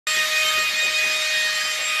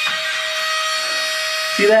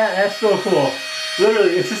See that? That's so cool.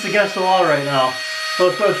 Literally, it's just against the wall right now. So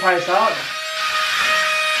let's go try this out.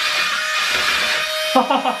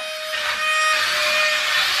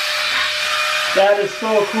 That is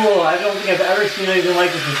so cool. I don't think I've ever seen anything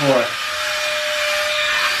like this before.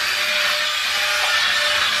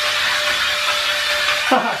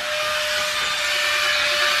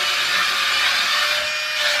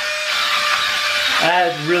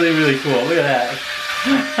 That's really, really cool. Look at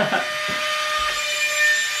that.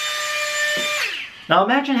 Now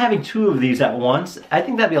imagine having two of these at once. I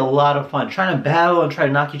think that'd be a lot of fun. Trying to battle and try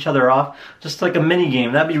to knock each other off. Just like a mini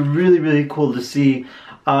game. That'd be really, really cool to see.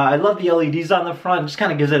 I love the LEDs on the front. It just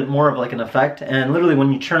kind of gives it more of like an effect. And literally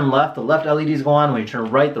when you turn left, the left LEDs go on. When you turn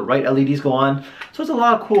right, the right LEDs go on. So it's a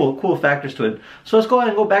lot of cool factors to it. So let's go ahead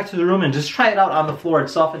and go back to the room and just try it out on the floor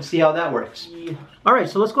itself and see how that works. Alright,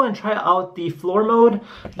 so let's go ahead and try out the floor mode.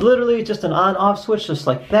 Literally just an on-off switch just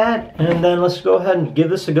like that. And then let's go ahead and give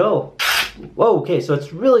this a go. Whoa, okay, so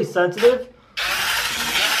it's really sensitive.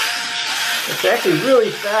 It's actually really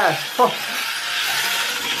fast. Oh.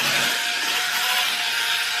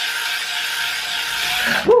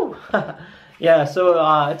 Woo! Yeah,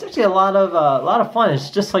 so it's actually a lot of fun. It's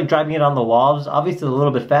just like driving it on the walls. Obviously a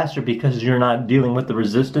little bit faster because you're not dealing with the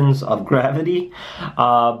resistance of gravity.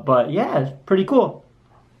 But yeah, it's pretty cool.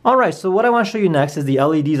 Alright, so what I want to show you next is the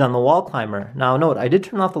LEDs on the wall climber. Now note, I did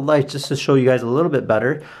turn off the lights just to show you guys a little bit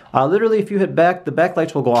better. Literally if you hit back, the back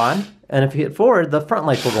lights will go on. And if you hit forward, the front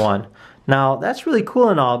lights will go on. Now that's really cool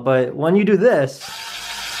and all, but when you do this,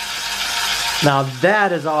 now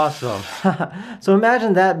that is awesome. So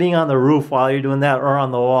imagine that being on the roof while you're doing that or on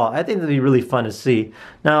the wall. I think that'd be really fun to see.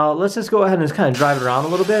 Now let's just go ahead and just kind of drive it around a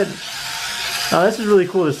little bit. Now this is really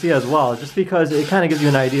cool to see as well, just because it kind of gives you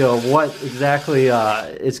an idea of what exactly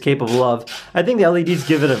it's capable of. I think the LEDs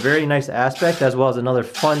give it a very nice aspect as well as another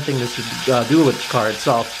fun thing to do with the car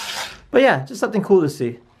itself. But yeah, just something cool to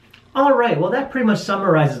see. Alright, well that pretty much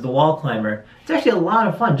summarizes the wall climber. It's actually a lot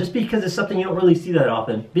of fun just because it's something you don't really see that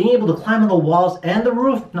often. Being able to climb on the walls and the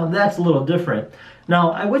roof, now that's a little different.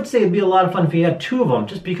 Now I would say it'd be a lot of fun if you had two of them,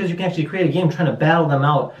 just because you can actually create a game trying to battle them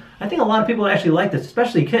out. I think a lot of people would actually like this,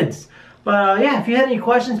 especially kids. But yeah, if you had any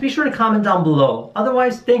questions, be sure to comment down below.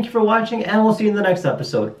 Otherwise, thank you for watching and we'll see you in the next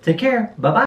episode. Take care, bye bye.